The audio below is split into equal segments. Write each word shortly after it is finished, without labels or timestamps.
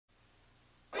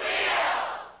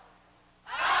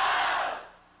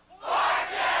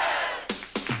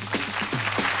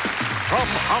From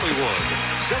Hollywood,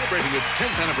 celebrating its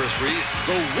 10th anniversary,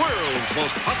 the world's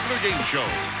most popular game show,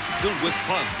 filled with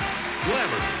fun,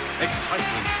 glamour,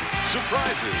 excitement,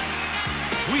 surprises.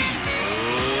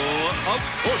 Wheel of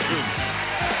Fortune.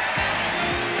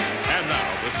 And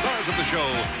now, the stars of the show,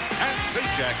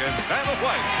 Sajak and Vanna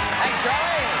White. Thanks,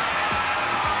 Charlie.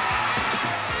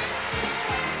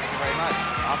 Thank you very much.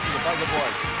 Off to the buzzer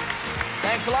board.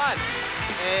 Thanks a lot.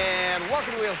 And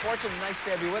welcome to Wheel of Fortune. Nice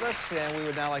to have you with us. And we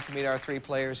would now like to meet our three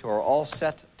players who are all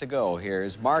set to go.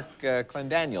 Here's Mark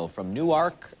Clendaniel from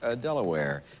Newark,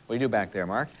 Delaware. What do you do back there,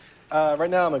 Mark? Right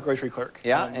now, I'm a grocery clerk.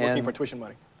 Yeah, I'm working for tuition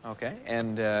money. Okay.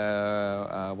 And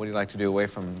what do you like to do away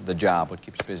from the job? What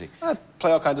keeps you busy? I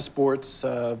play all kinds of sports,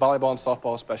 volleyball and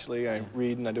softball especially. I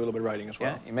read and I do a little bit of writing as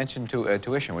well. Yeah, you mentioned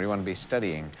tuition. What do you want to be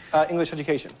studying? English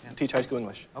education. I teach high school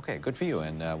English. Okay, good for you,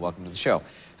 and welcome to the show.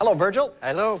 Hello, Virgil.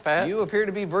 Hello, Pat. You appear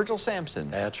to be Virgil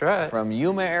Sampson. That's right. From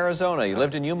Yuma, Arizona. You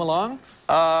lived in Yuma long?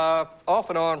 Off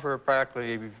and on for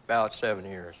practically about 7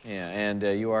 years. Yeah, and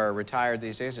you are retired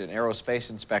these days, an aerospace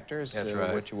inspector. That's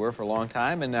right. What you were for a long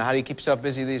time. And how do you keep yourself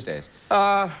busy these days?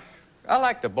 I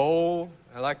like to bowl,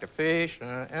 I like to fish,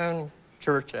 and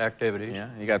church activities. Yeah,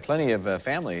 you got plenty of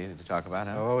family to talk about,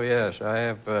 huh? Oh, yes. I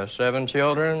have 7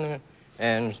 children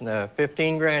and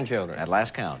 15 grandchildren. At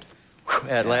last count.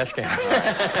 At last count. All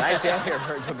right. Nice to have you here,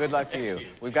 Virgil. Good luck to you.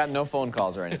 We've got no phone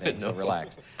calls or anything, so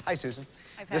relax. Hi, Susan.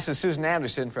 Hi, Pat. This is Susan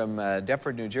Anderson from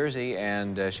Deptford, New Jersey,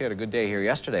 and she had a good day here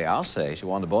yesterday, I'll say. She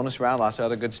won the bonus round, lots of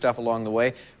other good stuff along the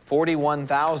way.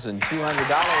 $41,200. Pretty good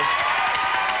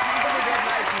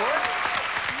night's work.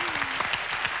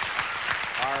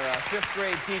 Our fifth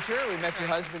grade teacher, we met your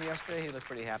husband yesterday. He looked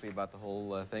pretty happy about the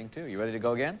whole thing, too. You ready to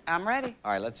go again? I'm ready.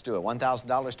 All right, let's do it.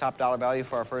 $1,000 top dollar value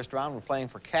for our first round. We're playing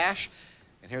for cash.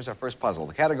 And here's our first puzzle.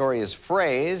 The category is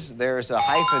phrase. There's a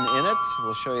hyphen in it.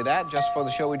 We'll show you that. Just for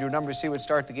the show, we do numbers, see what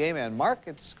start the game. And Mark,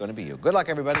 it's going to be you. Good luck,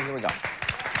 everybody. Here we go.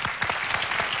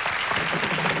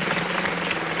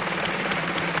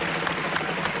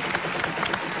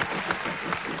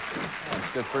 That's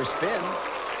good first spin.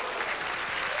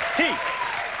 T.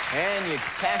 And you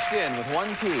cashed in with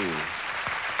one T.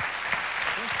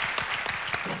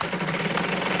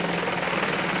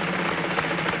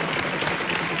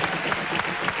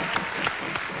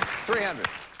 $300.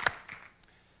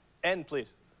 N,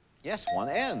 please. Yes, one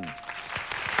N.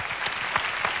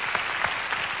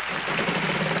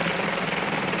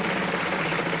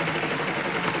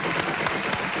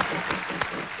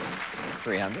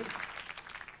 $300.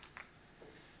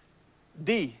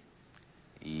 D.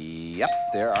 Yep,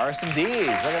 there are some D's. Look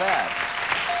at that.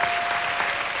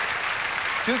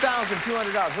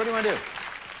 $2,200. What do you want to do?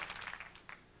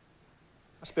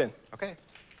 A spin. Okay.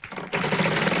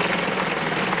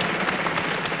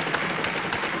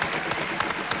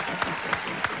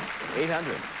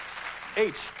 $800.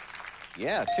 H.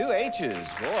 Yeah, 2 H's.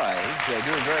 Boy, he's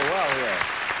doing very well here.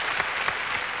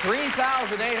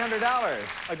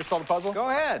 $3,800. I just saw the puzzle. Go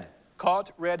ahead.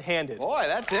 Caught red-handed. Boy,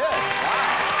 that's it. Wow.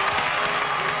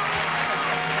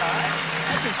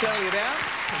 That should settle you down.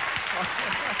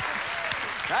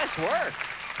 Nice work.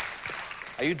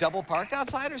 Are you double parked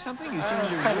outside or something? You seem to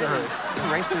kind of hurry.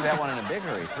 You raced through that one in a big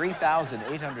hurry.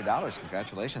 $3,800.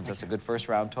 Congratulations. That's a good first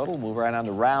round total. Move right on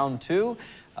to round 2.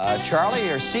 Charlie,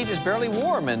 your seat is barely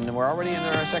warm, and we're already in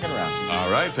our second round. All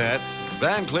right, Pat.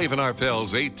 Van Cleef &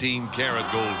 Arpels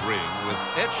 18-karat gold ring with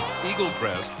etched eagle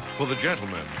crest for the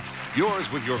gentleman.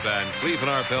 Yours with your Van Cleef &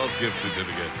 Arpels gift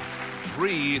certificate.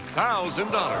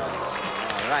 $3,000.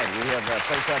 All right, we have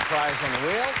placed that prize on the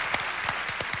wheel.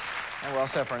 And we're all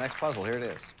set for our next puzzle. Here it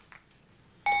is.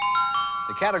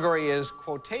 The category is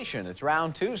quotation. It's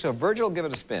round 2, so Virgil, give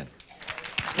it a spin.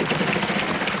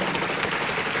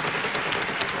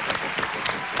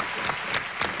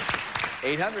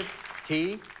 $800.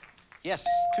 T. Yes,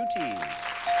 2 T's.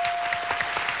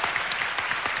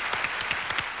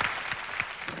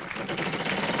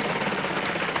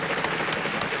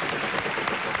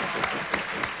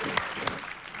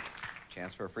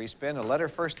 Chance for a free spin. A letter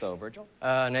first, though, Virgil.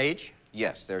 An H.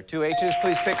 Yes, there are 2 H's.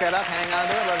 Please pick that up. Hang on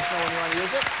to it. Let us know when you want to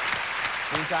use it.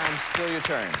 Meantime, still your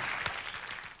turn.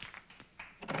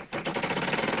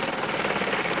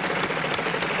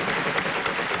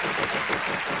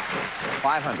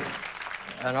 $500.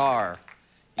 An R.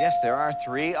 Yes, there are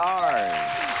 3 R's.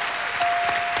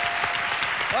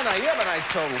 Well, now, you have a nice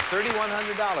total.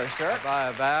 $3,100, sir. By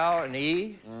a vowel, an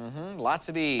E. Mm-hmm. Lots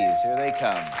of E's. Here they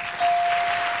come.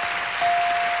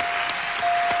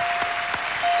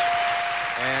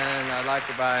 And I'd like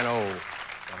to buy an O.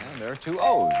 And there are 2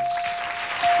 O's.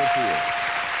 Good for you.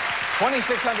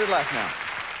 $2,600 left now.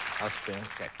 I'll spin.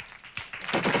 Okay.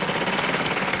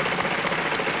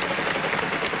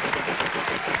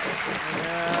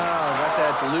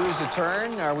 lose a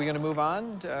turn. Are we going to move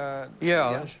on?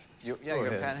 Yeah. You're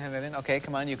going to hand that in? Okay,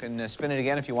 come on. You can spin it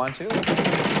again if you want to.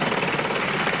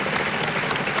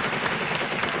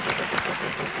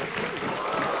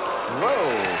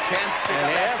 Whoa, chance to pick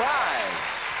up that prize.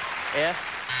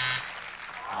 S.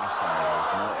 I'm sorry,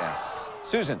 there's no S.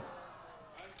 Susan.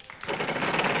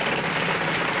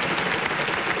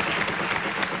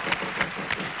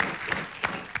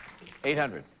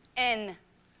 $800. N.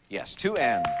 Yes, 2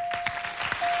 N's.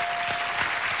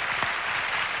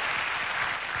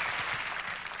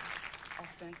 I'll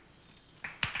spin.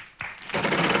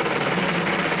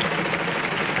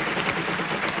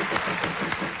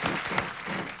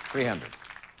 $300.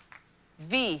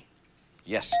 V.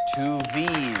 Yes, 2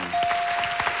 V's.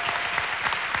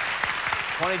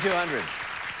 $2,200.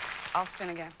 I'll spin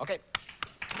again. Okay.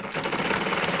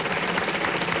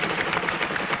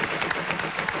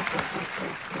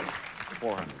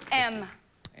 $400. M.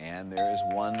 And there is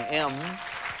 1 M.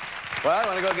 Well, you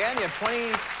want to go again? You have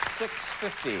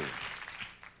 $2,650.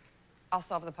 I'll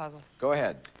solve the puzzle. Go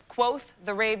ahead. Quoth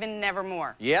the raven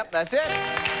nevermore. Yep, that's it.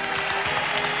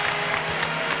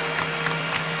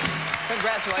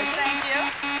 Congratulations. Thank you.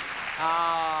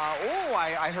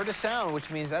 I heard a sound, which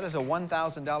means that is a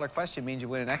 $1,000 question. Means you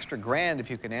win an extra grand if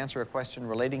you can answer a question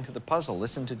relating to the puzzle.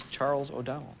 Listen to Charles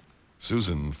O'Donnell.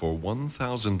 Susan, for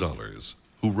 $1,000,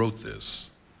 who wrote this?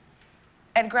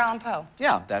 Edgar Allan Poe.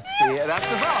 Yeah, that's the fellow. Yeah, nothing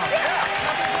good.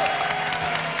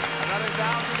 Another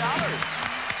 $1,000.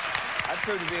 That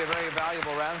proved to be a very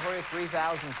valuable round for you.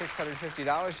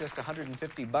 $3,650, just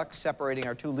 $150 separating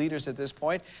our 2 leaders at this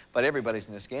point. But everybody's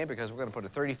in this game because we're going to put a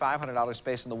 $3,500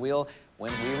 space in the wheel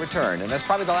when we return. And that's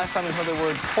probably the last time we've heard the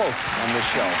word quote on this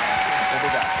show. We'll be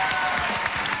back.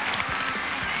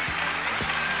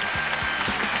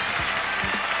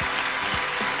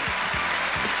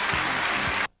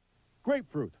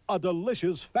 Grapefruit, a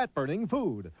delicious fat-burning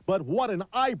food. But what an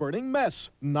eye-burning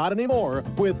mess. Not anymore.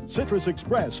 With Citrus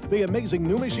Express, the amazing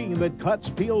new machine that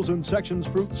cuts, peels, and sections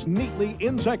fruits neatly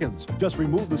in seconds. Just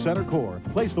remove the center core,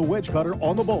 place the wedge cutter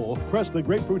on the bowl, press the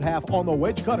grapefruit half on the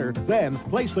wedge cutter, then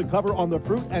place the cover on the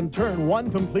fruit and turn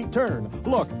 1 complete turn.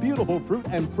 Look, beautiful fruit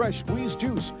and fresh squeezed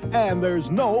juice. And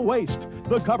there's no waste.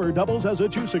 The cover doubles as a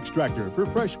juice extractor for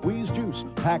fresh squeezed juice,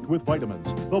 packed with vitamins.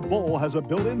 The bowl has a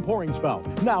built-in pouring spout.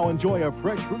 Now enjoy a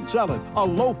fresh fruit salad, a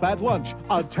low-fat lunch,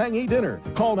 a tangy dinner.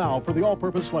 Call now for the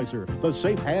all-purpose slicer, the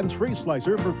safe hands-free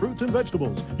slicer for fruits and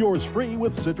vegetables. Yours free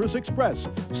with Citrus Express.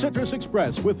 Citrus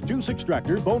Express with juice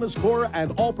extractor, bonus core,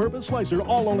 and all-purpose slicer,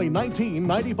 all only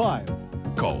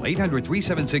 $19.95. Call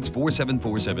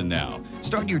 800-376-4747 now.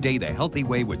 Start your day the healthy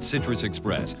way with Citrus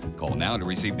Express. Call now to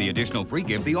receive the additional free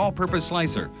gift, the all-purpose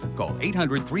slicer. Call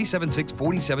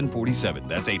 800-376-4747.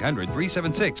 That's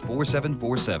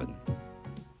 800-376-4747.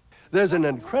 There's an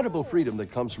incredible freedom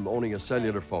that comes from owning a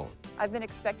cellular phone. I've been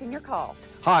expecting your call.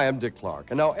 Hi, I'm Dick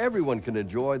Clark, and now everyone can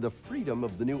enjoy the freedom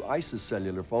of the new ISIS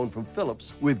cellular phone from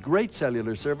Philips with great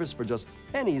cellular service for just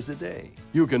pennies a day.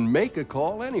 You can make a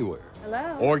call anywhere.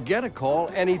 Hello. Or get a call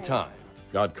anytime.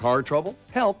 Got car trouble?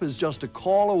 Help is just a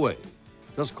call away.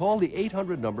 Just call the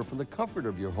 800 number from the comfort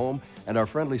of your home, and our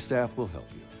friendly staff will help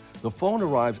you. The phone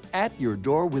arrives at your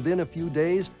door within a few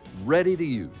days, ready to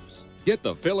use. Get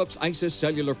the Philips ISIS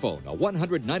cellular phone, a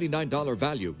 $199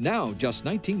 value, now just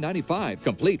 $19.95,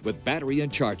 complete with battery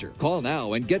and charger. Call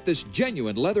now and get this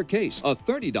genuine leather case, a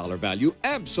 $30 value,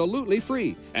 absolutely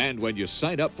free. And when you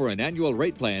sign up for an annual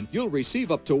rate plan, you'll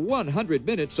receive up to 100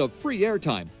 minutes of free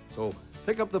airtime. So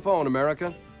pick up the phone,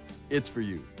 America. It's for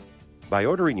you. By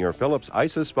ordering your Philips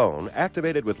ISIS phone,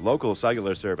 activated with local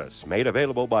cellular service, made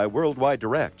available by Worldwide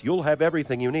Direct, you'll have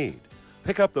everything you need.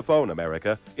 Pick up the phone,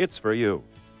 America. It's for you.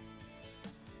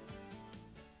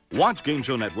 Watch Game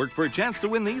Show Network for a chance to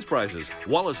win these prizes.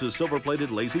 Wallace's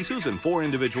silver-plated Lazy Susan, 4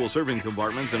 individual serving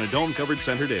compartments and a dome-covered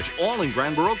center dish, all in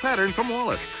Grand Baroque pattern from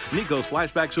Wallace. Nico's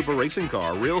Flashback Super Racing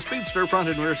Car, real speedster front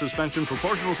and rear suspension,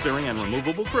 proportional steering, and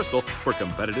removable crystal for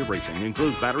competitive racing.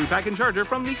 Includes battery pack and charger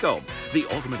from Nico. The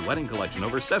Ultimate Wedding Collection,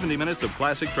 over 70 minutes of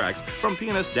classic tracks from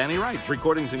pianist Danny Wright.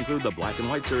 Recordings include the black and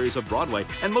white series of Broadway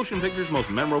and motion pictures' most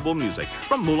memorable music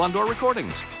from Moulin d'Or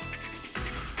Recordings.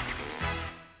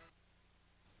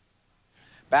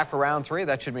 Back for round 3.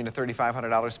 That should mean a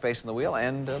 $3,500 space in the wheel.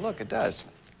 And look, it does.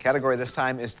 Category this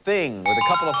time is thing, with a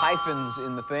couple of hyphens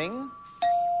in the thing.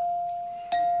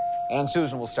 And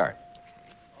Susan will start.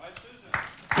 All right, Susan.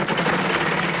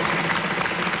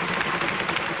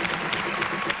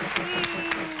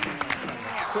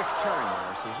 Quick turn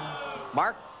there, Susan.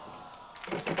 Mark?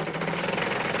 Keep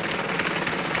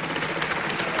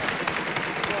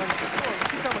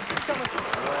coming.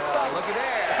 Stop. Looky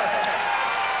there.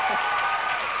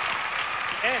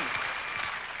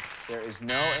 There is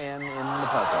no N in the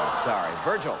puzzle. Sorry.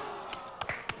 Virgil.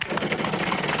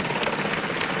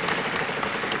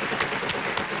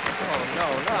 Oh, no,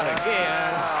 not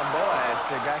again. Oh, boy,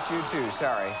 it got you too.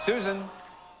 Sorry. Susan.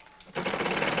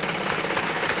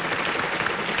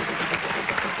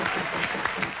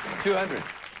 $200.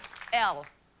 L.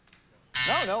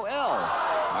 No L.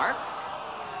 Mark?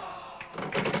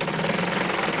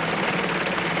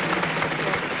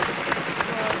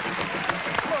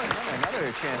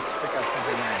 Another chance to pick up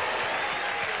something nice.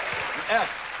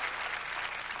 F.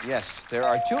 Yes, there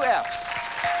are 2 Fs.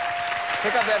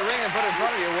 Pick up that ring and put it in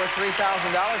front of you, worth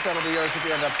 $3,000. That'll be yours if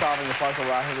you end up solving the puzzle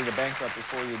without hitting the bankrupt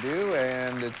before you do.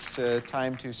 And it's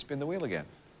time to spin the wheel again.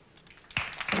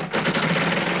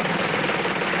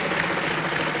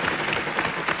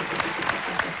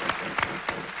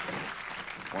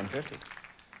 $150.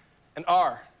 An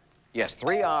R. Yes,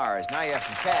 3 R's. Now you have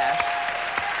some cash.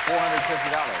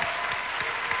 $450.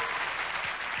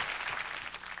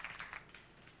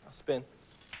 I'll spin.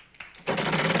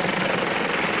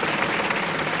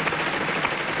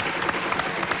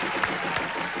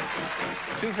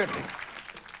 $250.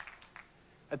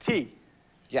 A T.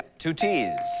 Yep, 2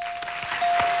 T's.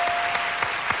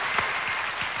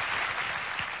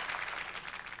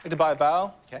 Like to buy a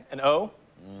vowel. Okay. An O.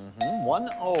 1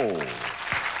 O.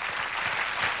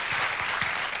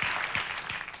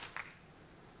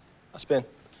 I'll spin.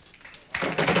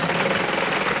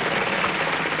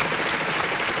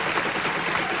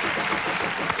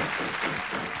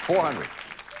 $400.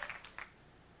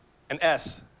 An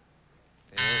S.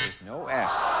 There is no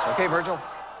S. Okay, Virgil.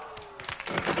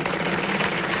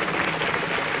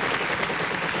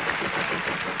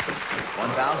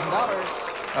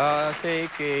 $1,000.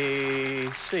 Take a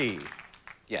C.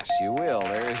 Yes, you will.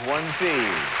 There is 1 C.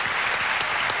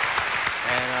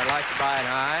 And I'd like to buy an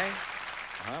I.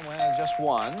 Well, just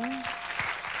 1.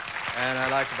 And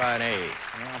I'd like to buy an A.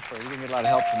 Well, you didn't get a lot of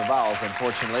help from the vowels,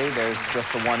 unfortunately. There's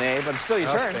just the 1A, but it's still your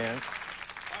I'll turn. spin.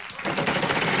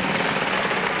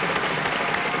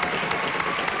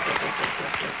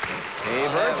 Hey,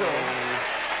 Virgil.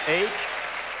 H.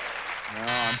 No,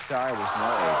 I'm sorry, there's no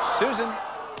H. Susan.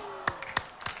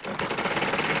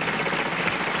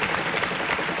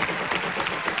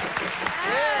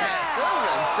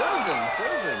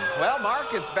 Susan. Well,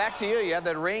 Mark, it's back to you. You have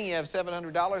that ring. You have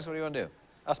 $700. What do you want to do?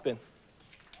 I'll spin.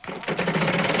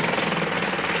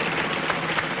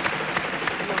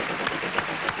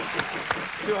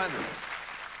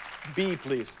 $200. B,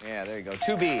 please. Yeah, there you go.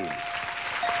 2 B's.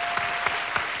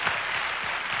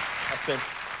 I'll spin.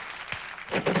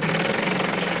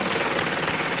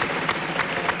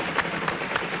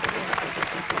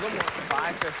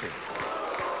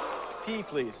 $550. P,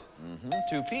 please.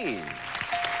 2 P's.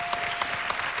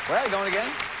 Well, you going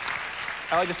again?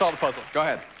 I like to solve the puzzle. Go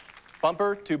ahead.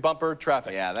 Bumper to bumper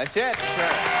traffic. Yeah, that's it. Sure.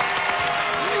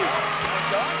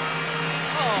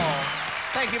 Oh,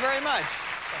 thank you very much.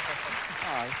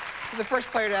 Oh, you're the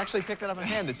first player to actually pick that up and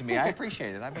hand it to me. I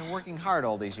appreciate it. I've been working hard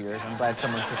all these years. I'm glad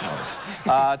someone took notice.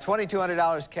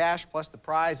 $2,200 cash plus the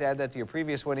prize. Add that to your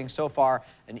previous winnings. So far,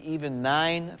 an even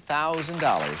 $9,000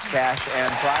 cash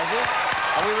and prizes.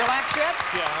 Are we relaxed yet?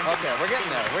 Yeah. Okay, we're getting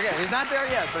there. He's not there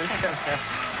yet, but he's getting there.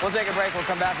 We'll take a break. We'll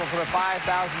come back. We'll put a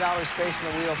 $5,000 space in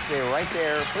the wheel. Stay right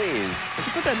there, please. Would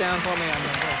you put that down for me? I'm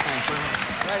thank you.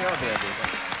 Right over there, people.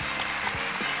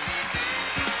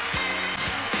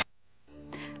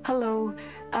 Hello,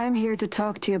 I'm here to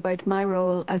talk to you about my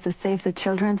role as a Save the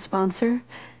Children sponsor.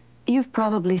 You've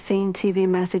probably seen TV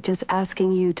messages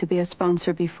asking you to be a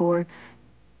sponsor before,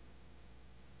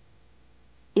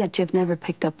 yet you've never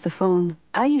picked up the phone.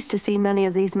 I used to see many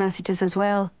of these messages as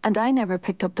well, and I never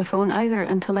picked up the phone either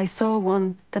until I saw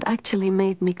one that actually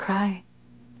made me cry.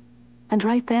 And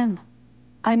right then,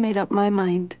 I made up my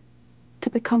mind to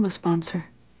become a sponsor.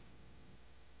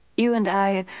 You and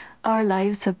I, our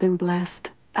lives have been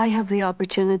blessed. I have the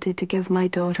opportunity to give my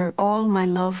daughter all my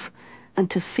love and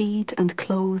to feed and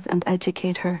clothe and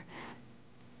educate her.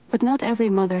 But not every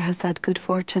mother has that good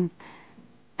fortune.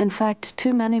 In fact,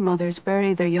 too many mothers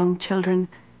bury their young children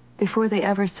before they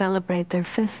ever celebrate their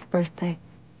 5th birthday.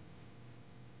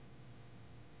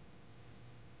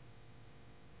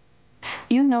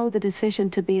 You know the decision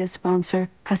to be a sponsor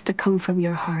has to come from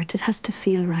your heart. It has to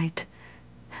feel right.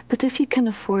 But if you can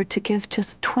afford to give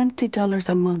just $20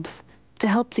 a month to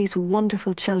help these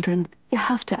wonderful children, you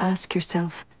have to ask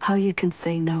yourself how you can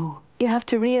say no. You have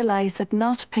to realize that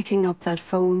not picking up that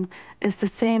phone is the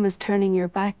same as turning your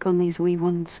back on these wee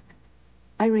ones.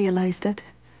 I realized it.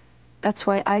 That's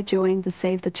why I joined the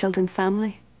Save the Children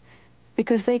family.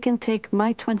 Because they can take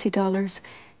my $20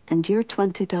 and your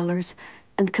 $20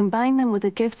 and combine them with the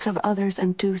gifts of others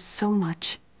and do so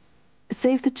much.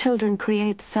 Save the Children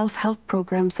creates self-help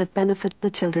programs that benefit the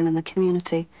children in the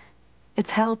community. It's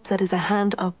help that is a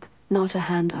hand up, not a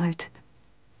hand out.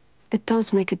 It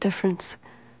does make a difference.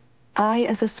 I,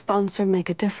 as a sponsor,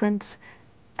 make a difference,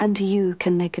 and you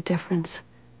can make a difference.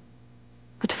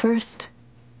 But first,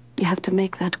 you have to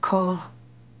make that call.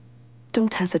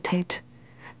 Don't hesitate.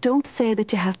 Don't say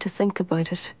that you have to think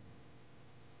about it.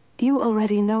 You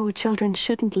already know children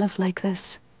shouldn't live like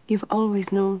this. You've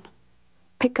always known.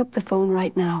 Pick up the phone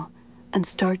right now and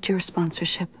start your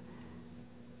sponsorship.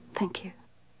 Thank you.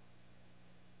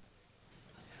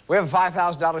 We have a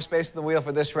 $5,000 space in the wheel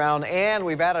for this round, and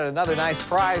we've added another nice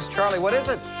prize. Charlie, what is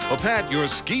it? Well, Pat, your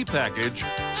ski package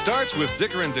starts with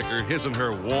Dicker & Dicker, his and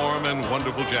her warm and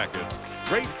wonderful jackets.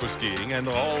 Great for skiing and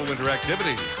all winter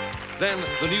activities. Then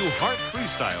the new Heart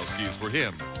Freestyle skis for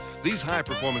him. These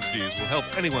high-performance skis will help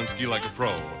anyone ski like a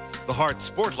pro. The Heart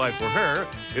Sportlight for her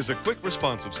is a quick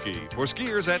responsive ski for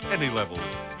skiers at any level.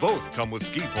 Both come with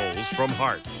ski poles from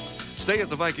Heart. Stay at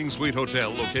the Viking Suite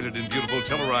Hotel located in beautiful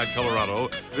Telluride,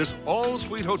 Colorado. This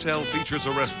all-suite hotel features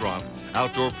a restaurant,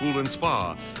 outdoor pool and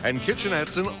spa, and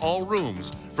kitchenettes in all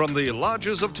rooms from the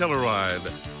Lodges of Telluride.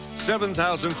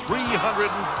 $7,352.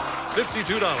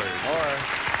 Or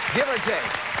give or take.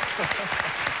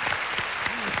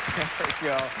 There we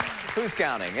go. Who's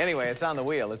counting? Anyway, it's on the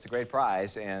wheel. It's a great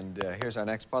prize. And here's our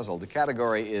next puzzle. The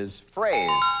category is phrase.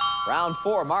 Round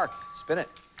 4. Mark, spin it.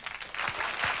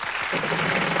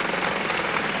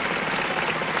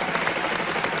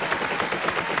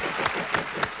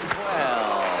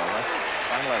 Well, let's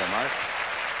find a letter, Mark.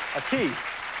 A T.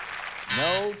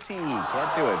 No T.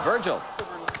 Can't do it. Virgil.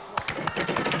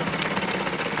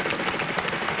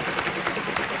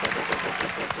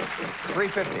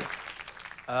 $350.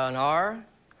 An R.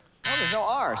 Oh, there's no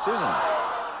R. Susan.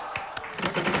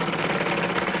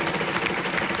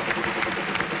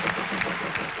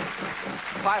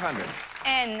 $500.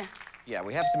 N. Yeah,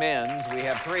 we have some N's. We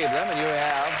have 3 of them, and you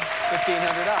have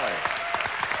 $1,500.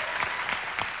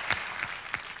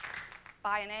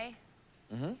 By an A.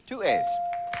 2 A's.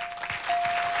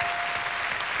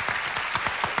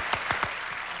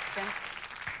 Spin.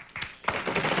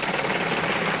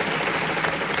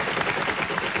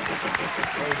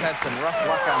 Well, we've had some rough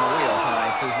luck on the wheel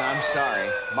tonight, Susan. I'm sorry.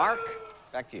 Mark,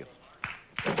 back to you.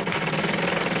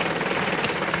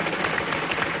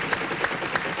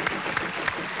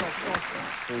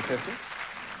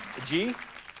 $350. A G.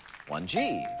 1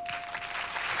 G.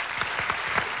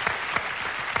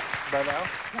 Right now?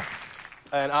 Yeah.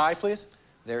 An I, please.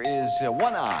 There is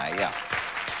 1 I, yeah.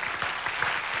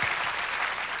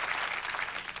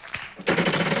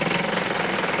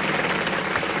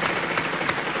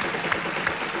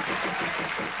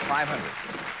 $500.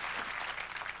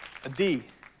 A D.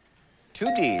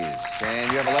 2 D's,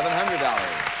 and you have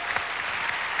 $1,100.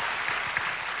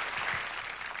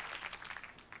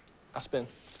 I'll spin.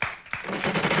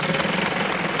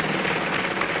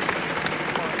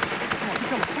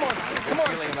 Come on.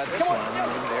 Feeling about this one.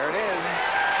 Yes. There it is.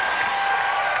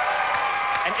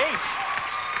 An H.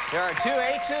 There are 2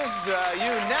 H's.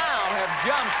 You now have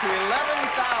jumped to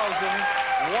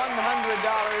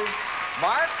 $11,100.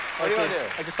 Mark, what do you want to do?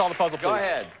 I just saw the puzzle, please. Go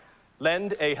ahead.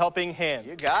 Lend a helping hand.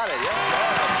 You got it. Yes, sir.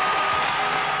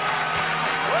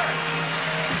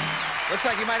 Looks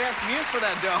like you might have some use for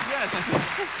that dough. Yes.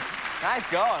 Nice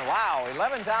going. Wow.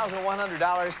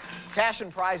 $11,100. Cash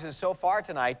and prizes so far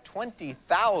tonight,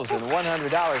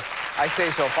 $20,100. I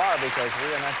say so far because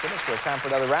we are not finished. We have time for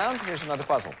another round. Here's another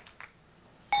puzzle.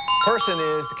 Person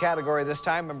is the category this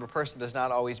time. Remember, person does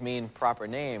not always mean proper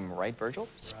name, right, Virgil?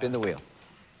 Spin the wheel.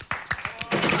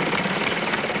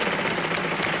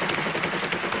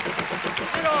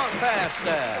 Get on past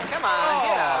that. Come on,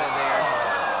 get out of there.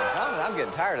 Oh, I'm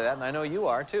getting tired of that, and I know you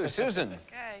are, too. Susan.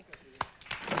 Okay.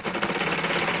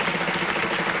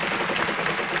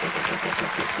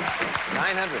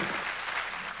 $900.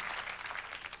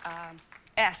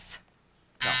 S.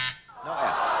 No. No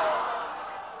S.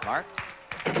 Mark?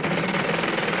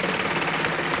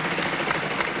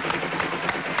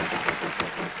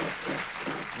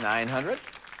 $900.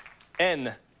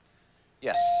 N.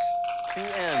 Yes. 2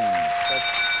 N's. That's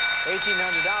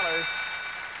 $1,800.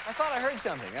 I thought I heard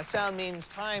something. That sound means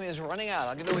time is running out.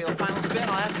 I'll give the wheel a final spin.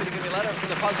 I'll ask you to give me a letter from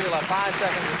the puzzle. You'll have 5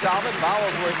 seconds to solve it.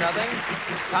 Vowels worth nothing.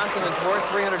 Consonants worth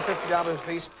 $350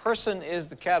 apiece. Person is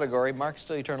the category. Mark,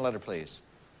 still your turn. Letter, please.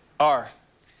 R.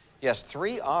 Yes,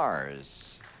 3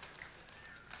 R's.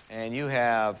 And you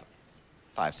have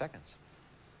 5 seconds.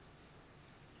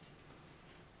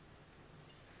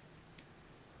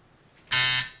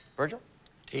 Virgil?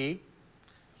 T.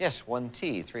 Yes,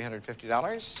 1T,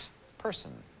 $350.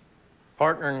 Person.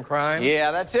 Partner in crime?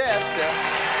 Yeah, that's it. I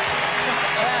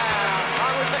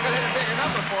wish I could hit a bigger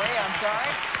number for you. I'm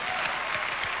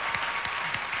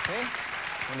sorry. See?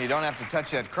 When you don't have to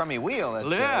touch that crummy wheel,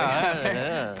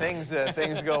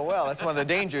 things go well. That's one of the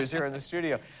dangers here in the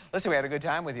studio. Listen, we had a good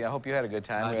time with you. I hope you had a good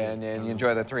time and you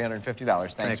enjoy the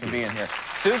 $350. Thanks for being here.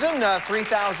 Susan,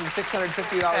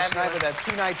 $3,650 tonight with that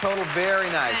two-night total.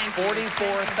 Very nice.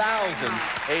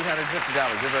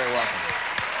 $44,850. You're very welcome.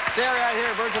 Sarah out here,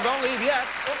 Virgil, don't leave yet.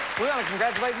 We want to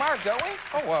congratulate Mark, don't we?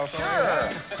 Oh, well, sure.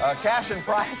 Cash and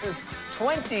prizes,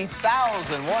 $20,100.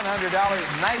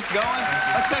 Nice going.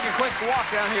 Let's take a quick walk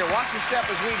down here. Watch your step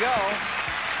as we go.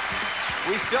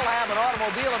 We still have an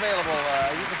automobile available.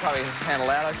 You can probably handle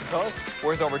that, I suppose.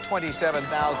 Worth over $27,000.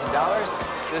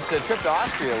 This trip to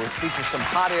Austria, which features some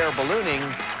hot air ballooning,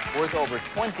 worth over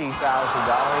 $20,000.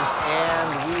 And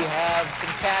we have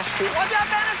some cash too. Watch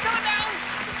out, man, it's coming down!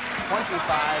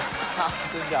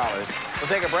 $25,000. We'll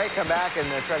take a break, come back, and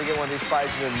try to get one of these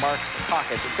prizes in Mark's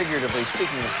pocket, figuratively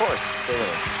speaking, of course. Stay with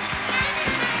us.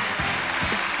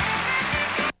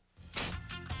 Psst.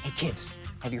 Hey, kids,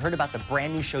 have you heard about the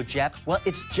brand new show, Jep? Well,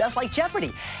 it's just like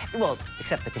Jeopardy! Well,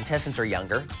 except the contestants are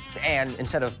younger, and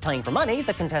instead of playing for money,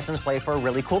 the contestants play for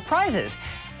really cool prizes.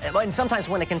 And sometimes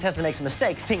when a contestant makes a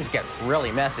mistake, things get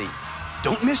really messy.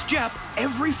 Don't miss Jep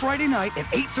every Friday night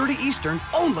at 8:30 Eastern,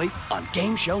 only on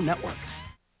Game Show Network.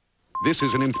 This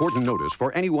is an important notice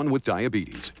for anyone with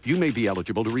diabetes. You may be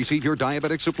eligible to receive your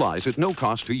diabetic supplies at no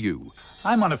cost to you.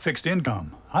 I'm on a fixed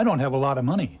income. I don't have a lot of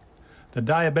money. The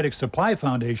Diabetic Supply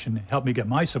Foundation helped me get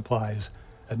my supplies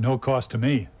at no cost to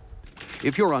me.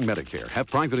 If you're on Medicare, have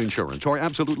private insurance, or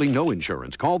absolutely no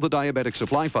insurance, call the Diabetic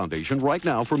Supply Foundation right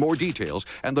now for more details,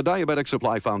 and the Diabetic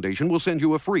Supply Foundation will send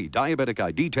you a free diabetic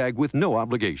ID tag with no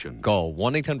obligation. Call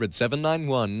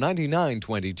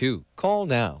 1-800-791-9922. Call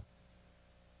now.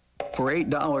 For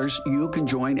 $8, you can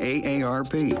join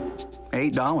AARP.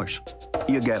 $8.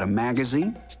 You get a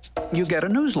magazine. You get a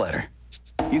newsletter.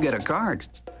 You get a card.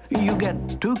 You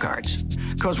get 2 cards.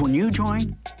 Because when you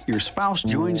join, your spouse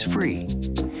joins free.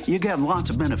 You get lots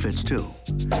of benefits, too.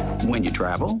 When you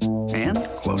travel and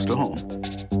close to home.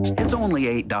 It's only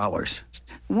 $8.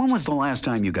 When was the last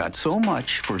time you got so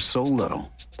much for so little?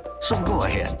 So go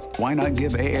ahead. Why not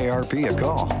give AARP a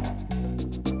call?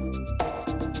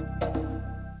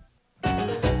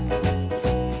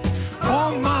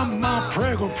 Oh, mama,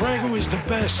 Prego, Prego is the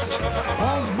best.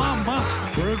 Oh, mama,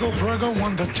 Prego, Prego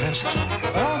won the test.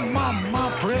 Oh, mama,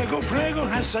 Prego, Prego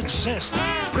has success.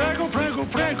 Prego, Prego,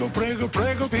 Prego, Prego,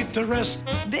 Prego beat the rest.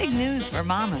 Big news for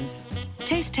mamas.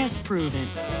 Taste tests prove it.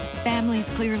 Families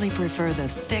clearly prefer the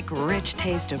thick, rich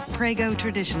taste of Prego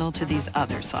Traditional to these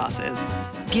other sauces.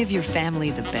 Give your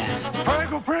family the best.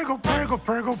 Prego, Prego, Prego,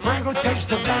 Prego, Prego tastes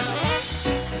the best.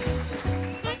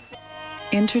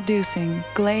 Introducing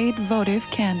Glade Votive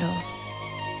Candles.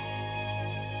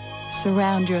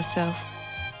 Surround yourself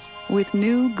with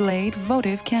new Glade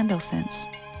Votive Candle Scents.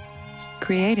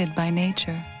 Created by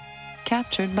nature,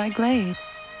 captured by Glade.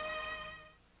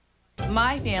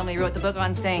 My family wrote the book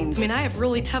on stains. I mean, I have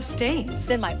really tough stains.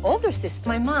 Then my older sister,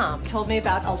 my mom, told me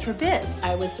about Ultra Biz.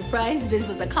 I was surprised Biz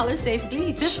was a color-safe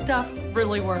bleach. This stuff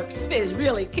really works. Biz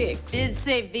really kicks. Biz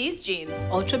saved these jeans.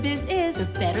 Ultra Biz is the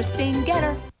better stain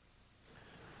getter.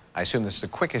 I assume this is the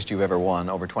quickest you've ever won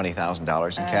over $20,000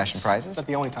 in cash and prizes? That's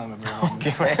the only time I've ever won.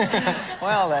 Okay.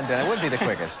 Well, then it would be the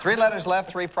quickest. 3 letters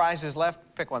left, 3 prizes left.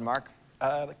 Pick one, Mark.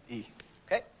 Like E.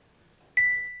 Okay.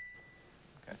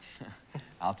 Okay.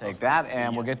 I'll take that,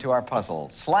 and we'll get to our puzzle.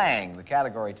 Slang, the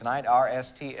category tonight,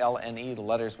 R-S-T-L-N-E, the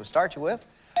letters we'll start you with.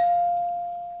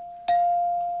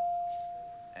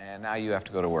 And now you have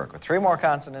to go to work with 3 more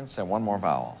consonants and 1 more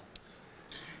vowel.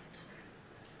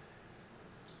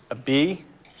 A B.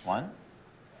 1.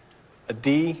 A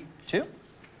D. 2.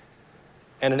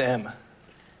 And an M.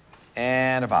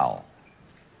 And a vowel.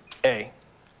 A.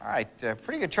 All right,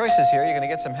 pretty good choices here. You're going to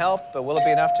get some help, but will it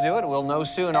be enough to do it? We'll know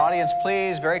soon. Audience,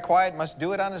 please, very quiet, must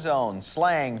do it on his own.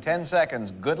 Slang, 10 seconds.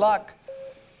 Good luck.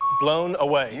 Blown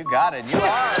away. You got it. You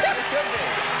are. You should be.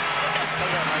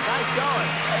 Nice going.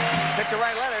 Pick the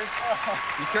right letters.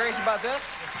 You curious about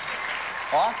this?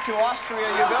 Off to Austria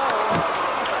you go.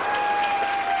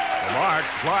 Mark,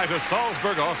 fly to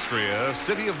Salzburg, Austria,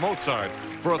 city of Mozart,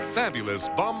 for a fabulous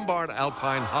Bombard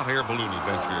Alpine hot air balloon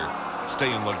adventure. Stay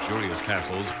in luxurious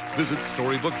castles, visit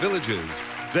storybook villages.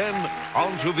 Then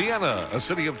on to Vienna, a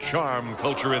city of charm,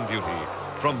 culture, and beauty.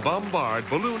 From Bombard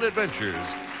Balloon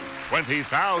Adventures,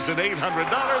 $20,800.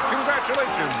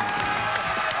 Congratulations.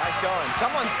 Nice going.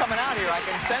 Someone's coming out here. I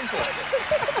can sense it.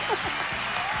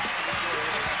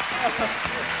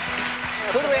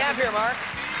 Who do we have here, Mark?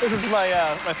 This is my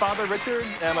father, Richard,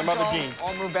 and my mother, Jean.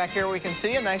 All move back here where we can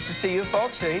see you. Nice to see you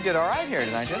folks. He did all right here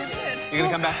tonight, didn't he? You're going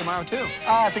to come back tomorrow, too?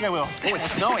 I think I will. Oh,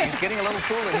 it's snowing. It's getting a little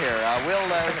cool in here. We'll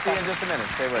see you in just a minute.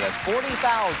 Stay with us.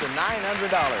 $40,900.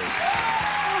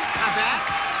 Not bad.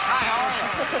 Hi, how are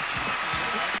you?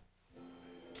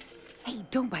 Hey,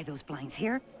 don't buy those blinds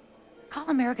here. Call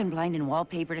American Blind and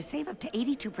Wallpaper to save up to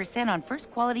 82% on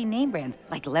first-quality name brands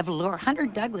like Levelor, Hunter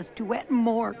Douglas, Duet, and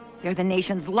more. They're the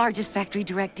nation's largest factory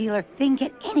direct dealer. They can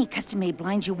get any custom-made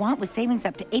blinds you want with savings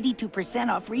up to 82%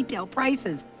 off retail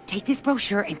prices. Take this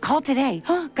brochure and call today.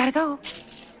 Gotta go.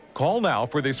 Call now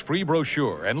for this free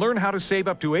brochure and learn how to save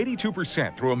up to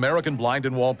 82% through American Blind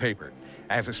and Wallpaper.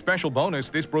 As a special bonus,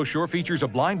 this brochure features a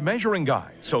blind measuring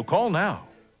guide, so call now.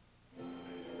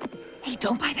 Hey,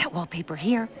 don't buy that wallpaper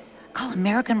here. Call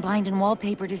American Blind and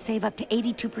Wallpaper to save up to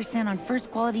 82% on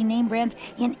first-quality name brands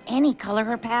in any color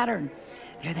or pattern.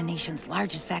 They're the nation's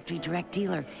largest factory direct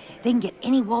dealer. They can get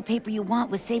any wallpaper you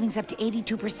want with savings up to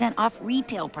 82% off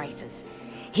retail prices.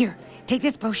 Here, take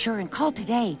this brochure and call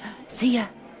today. See ya.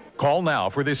 Call now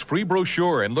for this free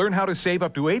brochure and learn how to save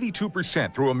up to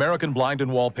 82% through American Blind and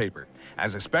Wallpaper.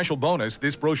 As a special bonus,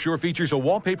 this brochure features a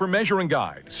wallpaper measuring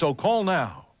guide, so call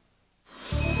now.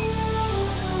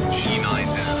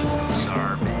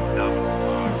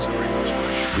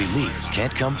 Relief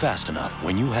can't come fast enough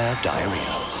when you have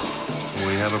diarrhea.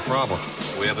 We have a problem.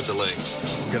 We have a delay.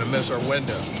 We're gonna miss our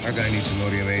window. Our guy needs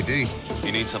Imodium AD.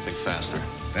 You need something faster.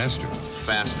 Faster?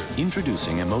 Faster.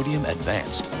 Introducing Imodium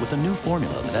Advanced with a new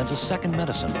formula that adds a second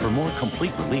medicine for more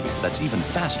complete relief that's even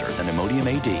faster than Imodium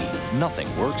AD.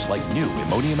 Nothing works like new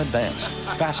Imodium Advanced.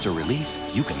 Faster relief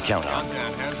you can count on.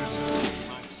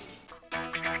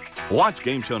 Watch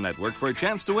Game Show Network for a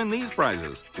chance to win these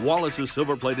prizes. Wallace's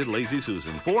silver-plated Lazy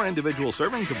Susan, 4 individual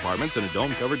serving compartments and a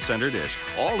dome-covered center dish,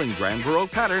 all in Grand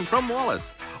Baroque pattern from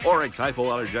Wallace. Oryx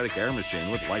hypoallergenic air machine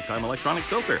with lifetime electronic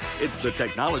filter. It's the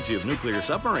technology of nuclear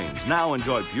submarines. Now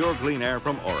enjoy pure clean air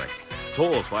from Oryx.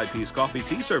 Toll's 5-piece coffee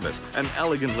tea service, an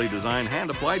elegantly designed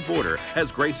hand-applied border,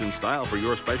 has grace and style for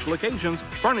your special occasions,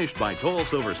 furnished by Toll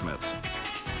Silversmiths.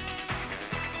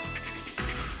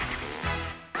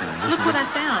 Look what I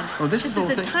found. Oh, this is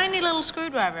a tiny little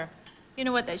screwdriver. You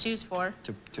know what that's used for?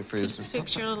 To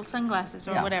fix your little sunglasses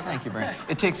or whatever. Thank you very much.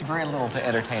 It takes very little to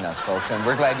entertain us, folks, and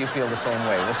we're glad you feel the same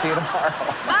way. We'll see you tomorrow.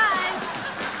 Bye.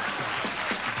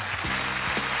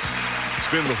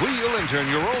 Spin the wheel and turn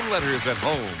your own letters at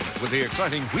home with the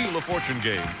exciting Wheel of Fortune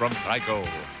game from Tyco.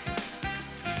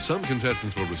 Some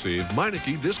contestants will receive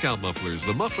Meineke discount mufflers,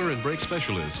 the muffler and brake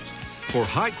specialists. For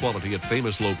high quality at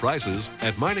famous low prices,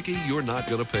 at Meineke, you're not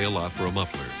going to pay a lot for a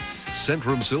muffler.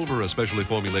 Centrum Silver, a specially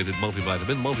formulated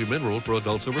multivitamin, multi-mineral for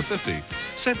adults over 50.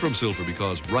 Centrum Silver,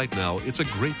 because right now, it's a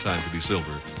great time to be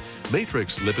silver.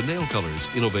 Matrix lip and nail colors,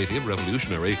 innovative,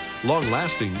 revolutionary,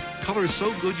 long-lasting, colors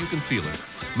so good you can feel it.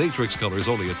 Matrix colors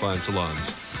only at fine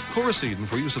salons. Coracidin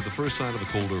for use at the first sign of a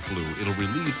cold or flu. It'll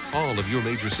relieve all of your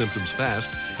major symptoms fast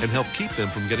and help keep them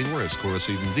from getting worse.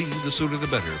 Coracidin D, the sooner the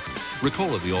better.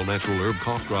 Ricola, the all-natural herb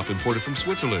cough drop imported from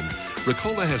Switzerland.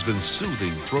 Ricola has been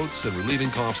soothing throats and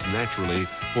relieving coughs naturally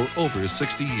for over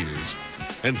 60 years.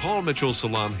 And Paul Mitchell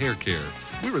Salon Hair Care.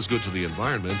 We're as good to the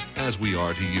environment as we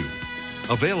are to you.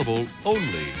 Available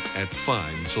only at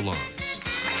fine salons.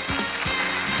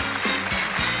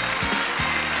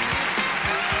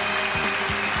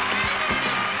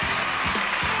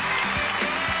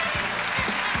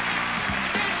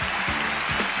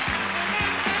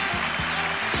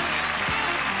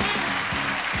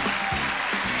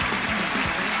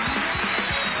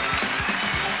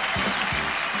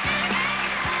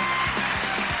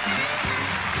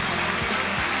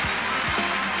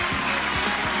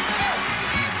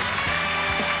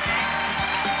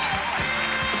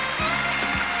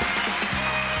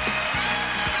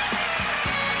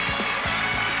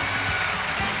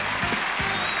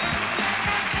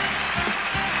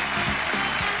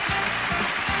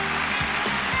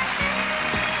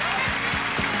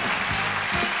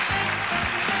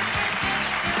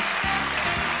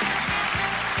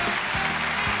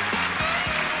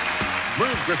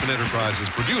 Griffin Enterprises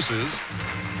produces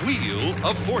Wheel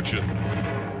of Fortune.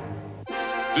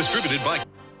 Distributed by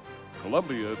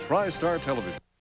Columbia TriStar Television.